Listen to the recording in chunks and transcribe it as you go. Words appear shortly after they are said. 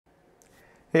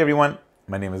Hey everyone,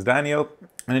 my name is Daniel,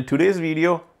 and in today's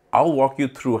video, I'll walk you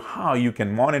through how you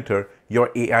can monitor your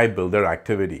AI Builder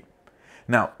activity.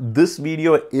 Now, this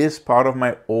video is part of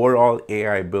my overall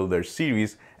AI Builder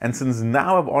series, and since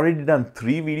now I've already done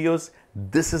 3 videos,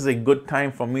 this is a good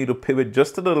time for me to pivot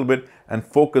just a little bit and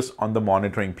focus on the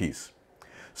monitoring piece.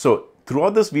 So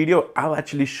throughout this video, I'll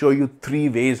actually show you 3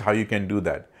 ways how you can do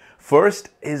that. First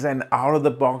is an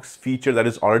out-of-the-box feature that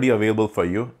is already available for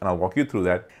you, and I'll walk you through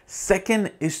that.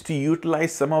 Second is to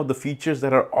utilize some of the features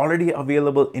that are already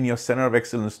available in your Center of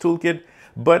Excellence toolkit,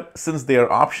 but since they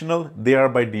are optional, they are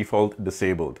by default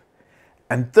disabled.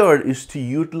 And third is to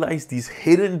utilize these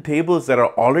hidden tables that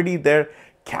are already there,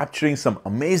 capturing some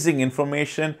amazing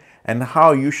information and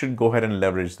how you should go ahead and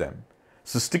leverage them.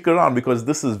 So stick around because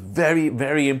this is very,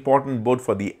 very important both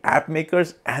for the app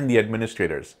makers and the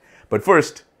administrators. But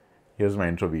first, here's my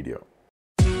intro video.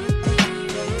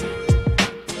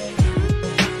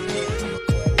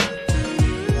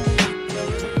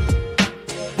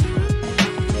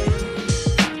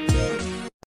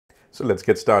 So let's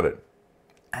get started.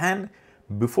 And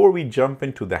before we jump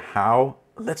into the how,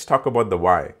 let's talk about the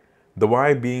why. The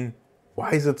why being,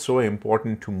 why is it so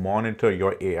important to monitor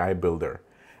your AI Builder?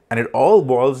 And it all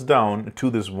boils down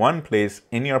to this one place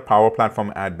in your Power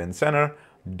Platform Admin Center,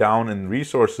 down in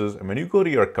resources, and when you go to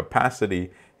your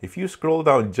capacity, if you scroll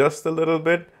down just a little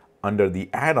bit under the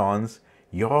add-ons,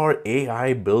 your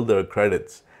AI Builder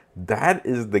credits. That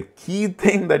is the key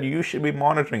thing that you should be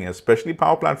monitoring, especially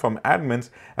Power Platform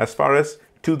admins, as far as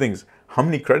 2 things: how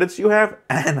many credits you have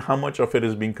and how much of it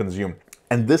is being consumed.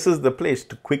 And this is the place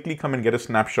to quickly come and get a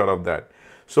snapshot of that.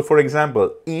 So for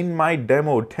example, in my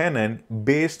demo tenant,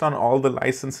 based on all the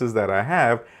licenses that I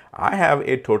have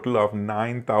a total of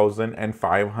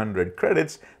 9,500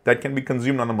 credits that can be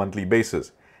consumed on a monthly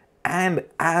basis. And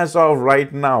as of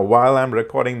right now, while I'm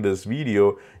recording this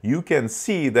video, you can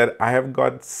see that I have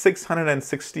got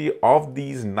 660 of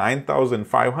these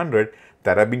 9,500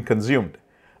 that have been consumed.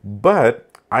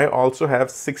 But I also have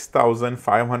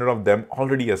 6,500 of them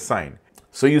already assigned.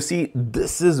 So you see,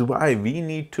 this is why we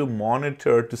need to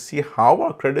monitor to see how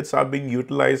our credits are being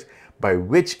utilized by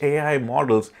which AI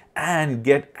models and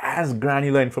get as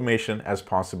granular information as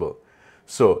possible.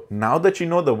 So now that you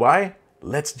know the why,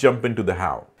 let's jump into the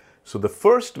how. So the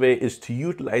first way is to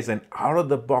utilize an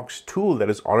out-of-the-box tool that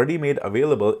is already made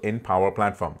available in Power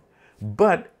Platform,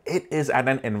 but it is at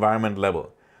an environment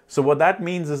level. So what that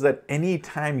means is that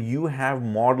anytime you have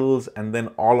models and then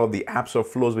all of the apps or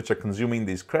flows which are consuming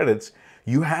these credits,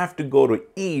 you have to go to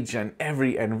each and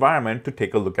every environment to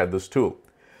take a look at this tool.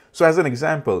 So as an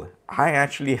example, I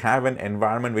actually have an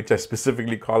environment which I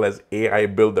specifically call as AI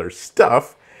Builder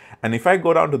Stuff. And if I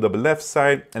go down to the left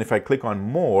side and if I click on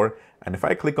More, and if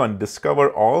I click on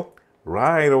Discover All,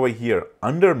 right over here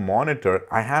under Monitor,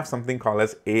 I have something called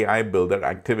as AI Builder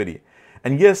Activity.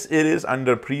 And yes, it is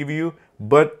under Preview,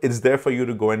 but it's there for you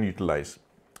to go and utilize.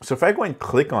 So if I go and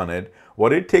click on it,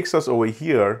 what it takes us over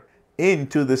here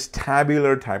into this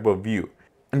tabular type of view.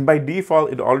 And by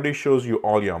default, it already shows you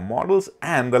all your models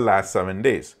and the last 7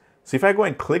 days. So if I go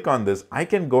and click on this, I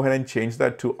can go ahead and change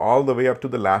that to all the way up to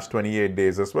the last 28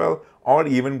 days as well, or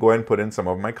even go and put in some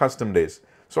of my custom days.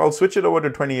 So I'll switch it over to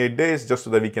 28 days just so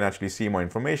that we can actually see more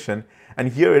information.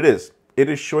 And here it is. It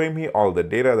is showing me all the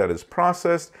data that is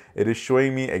processed. It is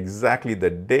showing me exactly the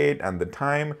date and the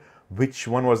time, which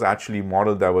one was actually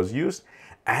model that was used,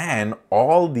 and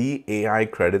all the AI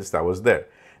credits that was there.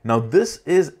 Now this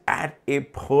is at a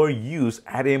per use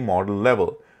at a model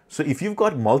level. So if you've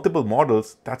got multiple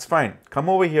models, that's fine. Come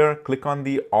over here, click on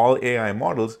the all AI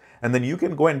models, and then you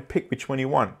can go and pick which one you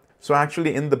want. So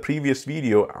actually in the previous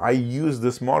video, I used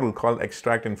this model called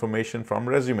extract information from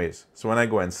resumes. So when I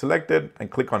go and select it and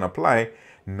click on apply,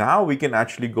 now we can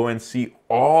actually go and see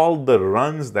all the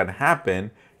runs that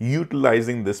happen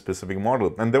utilizing this specific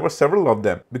model. And there were several of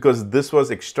them because this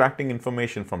was extracting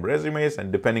information from resumes,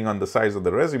 and depending on the size of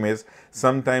the resumes,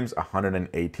 sometimes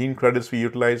 118 credits we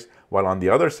utilized, while on the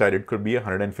other side, it could be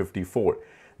 154.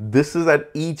 This is at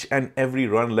each and every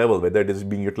run level, whether it is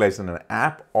being utilized in an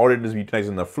app or it is utilized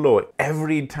in the flow.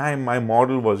 Every time my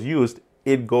model was used,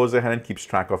 it goes ahead and keeps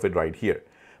track of it right here.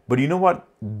 But you know what?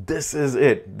 This is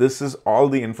it. This is all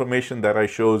the information that I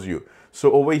shows you.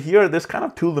 So over here, there's kind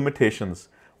of 2 limitations.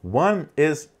 One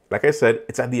is, like I said,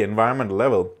 it's at the environment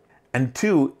level. And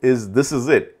 2 is, this is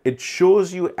it. It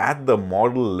shows you at the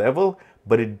model level,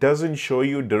 but it doesn't show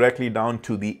you directly down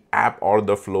to the app or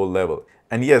the flow level.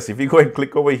 And yes, if you go and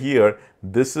click over here,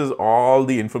 this is all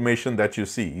the information that you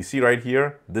see. You see right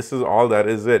here, this is all that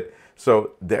is it.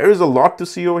 So there is a lot to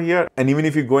see over here. And even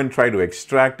if you go and try to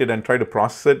extract it and try to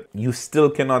process it, you still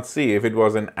cannot see if it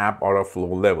was an app or a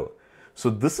flow level. So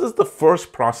this is the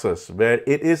first process where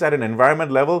it is at an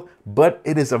environment level, but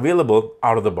it is available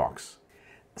out of the box.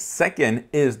 Second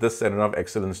is the Center of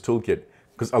Excellence Toolkit,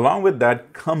 because along with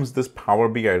that comes this Power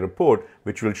BI report,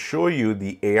 which will show you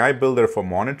the AI builder for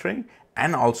monitoring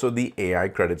and also the AI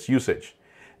credits usage.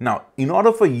 Now, in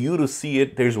order for you to see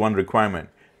it, there's one requirement.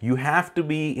 You have to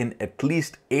be in at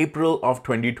least April of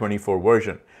 2024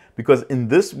 version, because in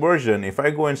this version, if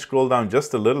I go and scroll down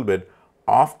just a little bit,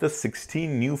 of the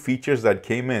 16 new features that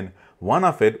came in, one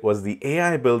of it was the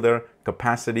AI builder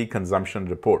capacity consumption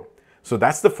report. So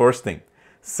that's the first thing.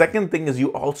 Second thing is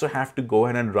you also have to go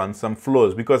ahead and run some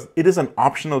flows, because it is an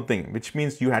optional thing, which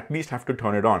means you at least have to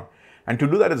turn it on. And to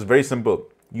do that, it's very simple.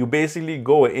 You basically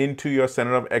go into your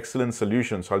Center of Excellence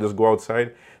solution. So I'll just go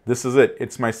outside. This is it.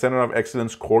 It's my Center of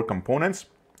Excellence core components.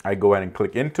 I go ahead and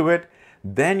click into it.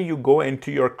 Then you go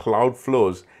into your cloud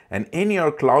flows, and in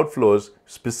your cloud flows,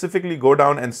 specifically go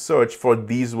down and search for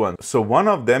these ones. So one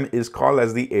of them is called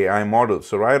as the AI model.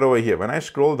 So right over here, when I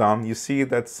scroll down, you see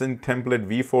that Sync Template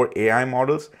V4 AI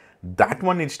models. That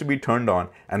one needs to be turned on.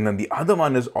 And then the other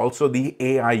one is also the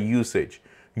AI usage.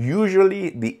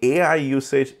 Usually the AI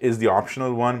usage is the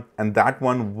optional one, and that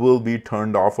one will be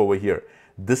turned off over here.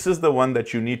 This is the one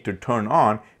that you need to turn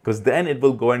on, because then it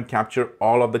will go and capture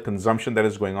all of the consumption that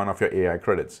is going on of your AI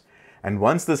credits. And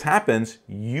once this happens,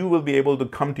 you will be able to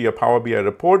come to your Power BI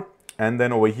report, and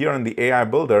then over here in the AI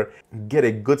builder, get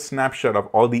a good snapshot of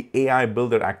all the AI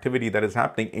builder activity that is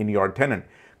happening in your tenant.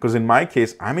 Because in my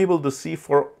case, I'm able to see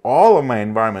for all of my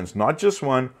environments, not just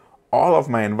one, all of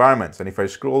my environments. And if I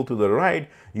scroll to the right,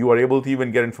 you are able to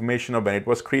even get information of when it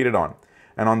was created on.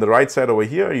 And on the right side over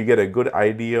here, you get a good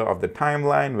idea of the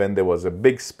timeline, when there was a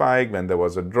big spike, when there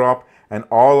was a drop, and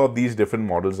all of these different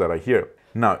models that are here.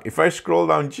 Now, if I scroll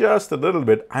down just a little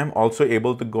bit, I'm also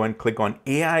able to go and click on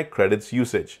AI credits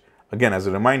usage. Again, as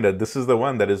a reminder, this is the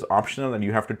one that is optional and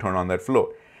you have to turn on that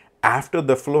flow. After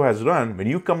the flow has run, when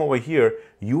you come over here,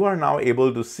 you are now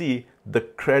able to see the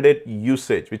credit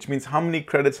usage, which means how many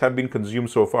credits have been consumed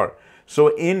so far.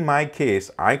 So in my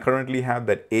case, I currently have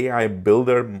that AI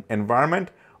builder environment.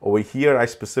 Over here, I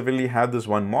specifically have this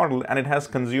one model, and it has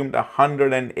consumed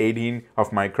 118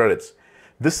 of my credits.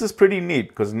 This is pretty neat,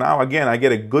 because now again, I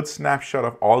get a good snapshot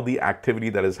of all the activity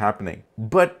that is happening.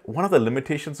 But one of the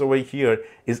limitations over here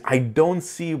is I don't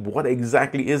see what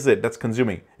exactly is it that's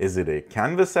consuming. Is it a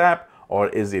Canvas app, or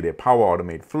is it a Power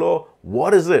Automate flow?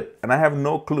 What is it? And I have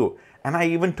no clue. And I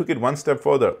even took it one step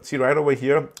further. See right over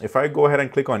here, if I go ahead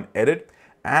and click on edit,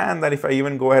 and then if I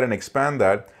even go ahead and expand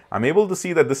that, I'm able to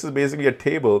see that this is basically a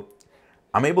table.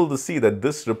 I'm able to see that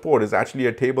this report is actually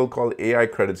a table called AI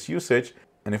credits usage.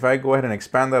 And if I go ahead and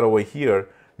expand that over here,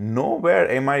 nowhere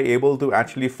am I able to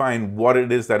actually find what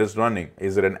it is that is running.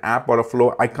 Is it an app or a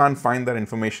flow? I can't find that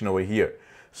information over here.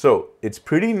 So it's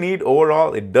pretty neat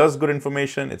overall. It does good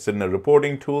information. It's in a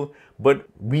reporting tool, but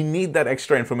we need that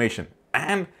extra information.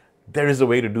 And there is a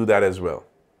way to do that as well.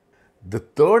 The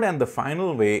third and the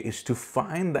final way is to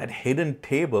find that hidden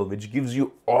table which gives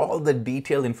you all the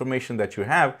detailed information that you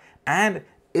have, and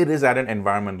it is at an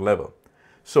environment level.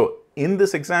 So in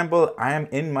this example, I am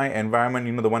in my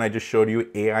environment, the one I just showed you,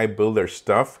 AI builder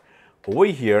stuff. Over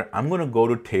here, I'm going to go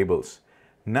to tables.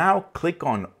 Now click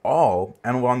on all,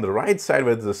 and on the right side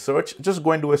where there's a search, just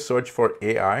go and do a search for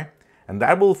AI, and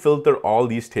that will filter all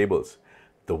these tables.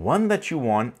 The one that you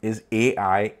want is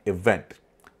AI event.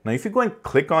 Now, if you go and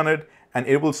click on it, and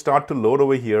it will start to load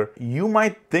over here, you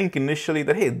might think initially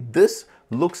that, hey, this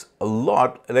looks a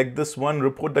lot like this one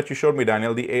report that you showed me,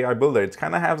 Daniel, the AI builder. It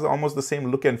kind of has almost the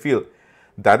same look and feel.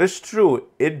 That is true,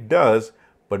 it does,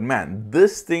 but man,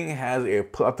 this thing has a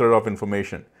plethora of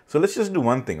information. So let's just do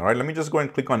one thing, all right? Let me just go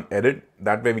and click on edit.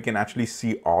 That way we can actually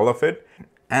see all of it,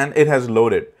 and it has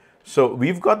loaded. So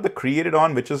we've got the created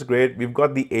on, which is great. We've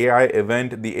got the AI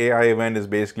event. The AI event is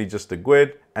basically just a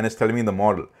GUID, and it's telling me the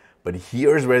model. But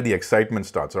here's where the excitement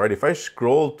starts, all right? If I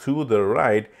scroll to the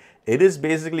right, it is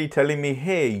basically telling me,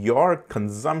 hey, your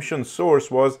consumption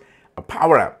source was a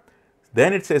Power App.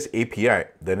 Then it says API,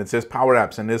 then it says Power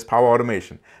Apps, and there's Power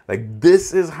Automation. Like,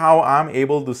 this is how I'm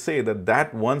able to say that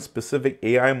that one specific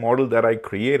AI model that I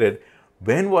created,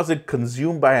 when was it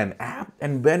consumed by an app,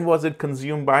 and when was it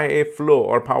consumed by a flow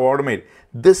or Power Automate?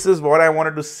 This is what I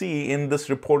wanted to see in this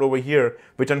report over here,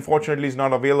 which unfortunately is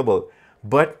not available.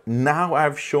 But now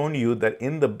I've shown you that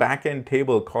in the backend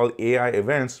table called AI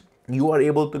events, you are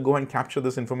able to go and capture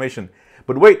this information.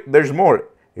 But wait, there's more.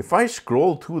 If I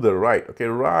scroll to the right, okay,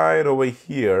 right over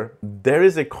here, there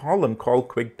is a column called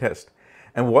quick test.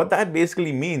 And what that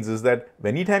basically means is that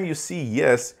anytime you see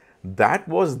yes, That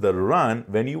was the run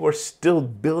when you were still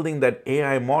building that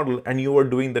AI model and you were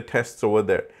doing the tests over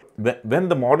there. When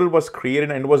the model was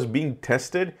created and was being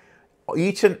tested,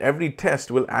 each and every test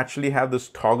will actually have this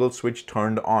toggle switch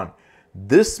turned on.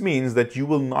 This means that you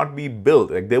will not be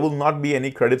billed, like there will not be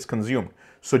any credits consumed.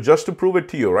 So just to prove it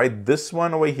to you, right, this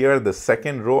one over here, the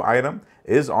second row item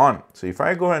is on. So if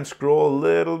I go and scroll a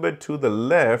little bit to the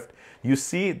left, you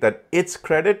see that its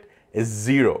credit is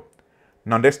 0.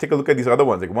 Now let's take a look at these other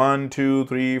ones, like 1, 2,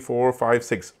 3, 4, 5,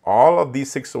 6. All of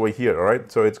these 6 over here, all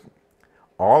right? So it's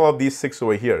all of these 6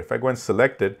 over here. If I go and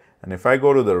select it, and if I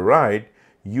go to the right,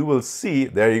 you will see,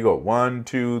 there you go, 1,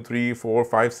 2, 3, 4,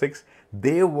 5, 6.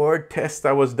 They were tests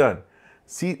that was done.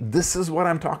 See, this is what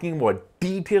I'm talking about.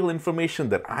 Detailed information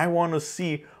that I want to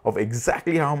see of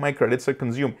exactly how my credits are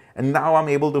consumed. And now I'm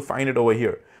able to find it over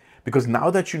here. Because now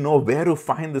that you know where to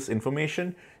find this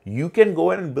information, you can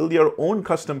go ahead and build your own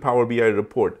custom Power BI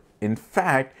report. In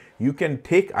fact, you can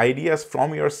take ideas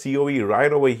from your COE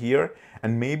right over here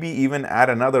and maybe even add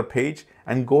another page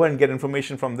and go and get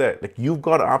information from there. Like, you've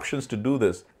got options to do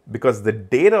this because the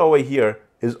data over here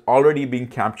is already being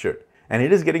captured and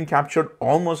it is getting captured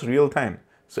almost real time.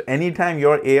 So anytime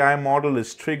your AI model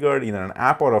is triggered in an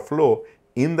app or a flow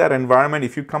in that environment,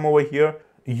 if you come over here,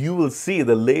 you will see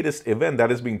the latest event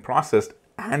that is being processed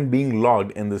and being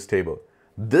logged in this table.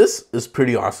 This is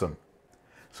pretty awesome.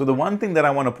 So the one thing that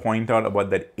I want to point out about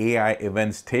that AI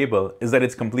events table is that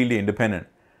it's completely independent.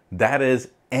 That is,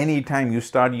 anytime you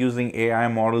start using AI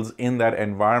models in that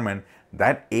environment,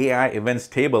 that AI events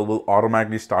table will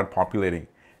automatically start populating.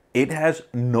 It has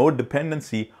no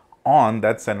dependency on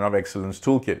that Center of Excellence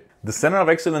toolkit. The Center of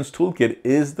Excellence toolkit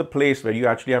is the place where you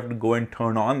actually have to go and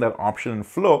turn on that option and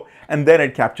flow, and then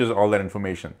it captures all that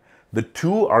information. The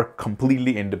two are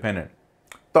completely independent.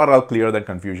 Thought I'll clear that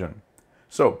confusion.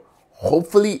 So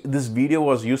hopefully this video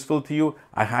was useful to you.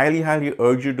 I highly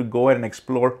urge you to go ahead and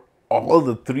explore all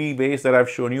the 3 ways that I've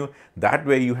shown you. That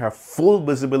way you have full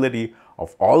visibility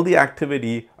of all the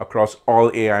activity across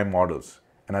all AI models.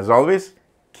 And as always,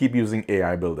 keep using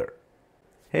AI Builder.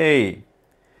 Hey,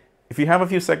 if you have a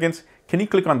few seconds, can you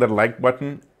click on that like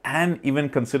button and even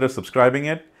consider subscribing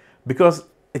it? Because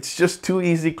it's just 2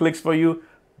 easy clicks for you,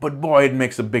 but boy, it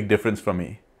makes a big difference for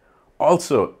me.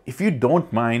 Also, if you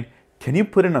don't mind, can you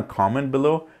put in a comment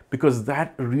below? Because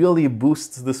that really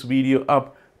boosts this video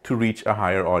up to reach a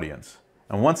higher audience.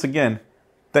 And once again,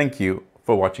 thank you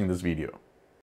for watching this video.